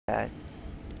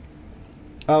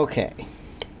Okay.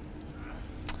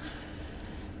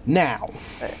 Now.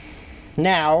 Hey.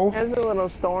 Now. There's a little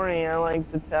story I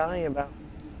like to tell you about.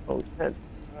 Oh shit.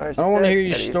 I don't want to hear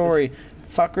your story.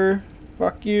 Fucker.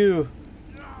 Fuck you.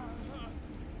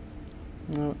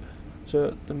 No.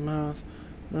 Shut the mouth.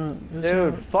 No.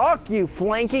 Dude, fuck you,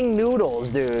 flanking noodles,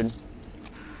 dude.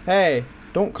 Hey,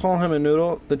 don't call him a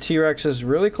noodle. The T-Rex is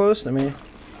really close to me.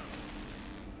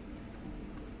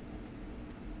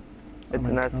 It's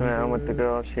an estimate. I'm with the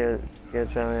girl. She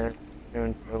gets on there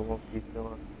soon, so it won't be too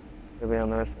long. She'll be on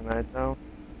the rest of the night, though.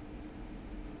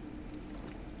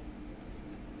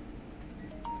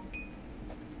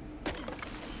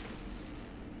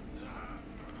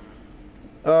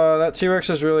 That T-Rex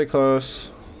is really close.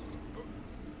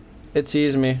 It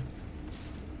sees me.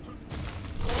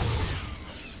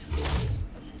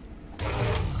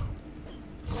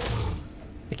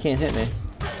 It can't hit me.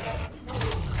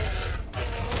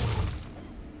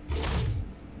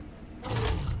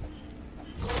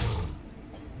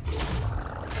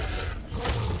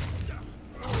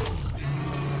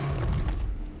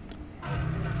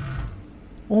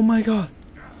 Oh my god.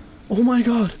 Oh my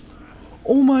god.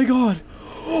 Oh my god.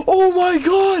 Oh my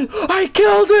god! I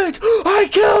killed it! I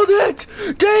killed it!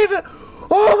 David!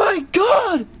 Oh my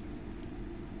god!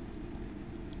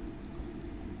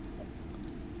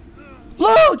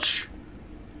 Looch!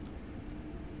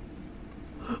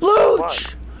 Looch!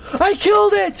 What? I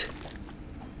killed it!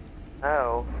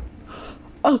 Oh.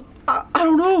 I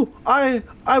don't know.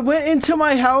 I went into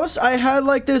my house. I had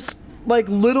like this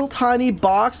little tiny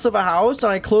box of a house,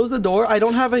 and I closed the door. I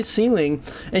don't have a ceiling,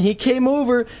 and he came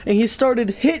over and he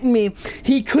started hitting me.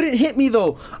 He couldn't hit me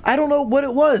though. I don't know what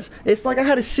it was. It's like I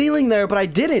had a ceiling there, but I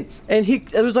didn't, and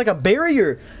it was like a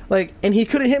barrier, and he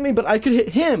couldn't hit me, but I could hit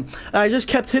him, and I just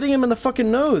kept hitting him in the fucking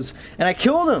nose, and I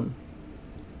killed him.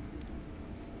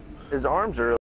 His arms are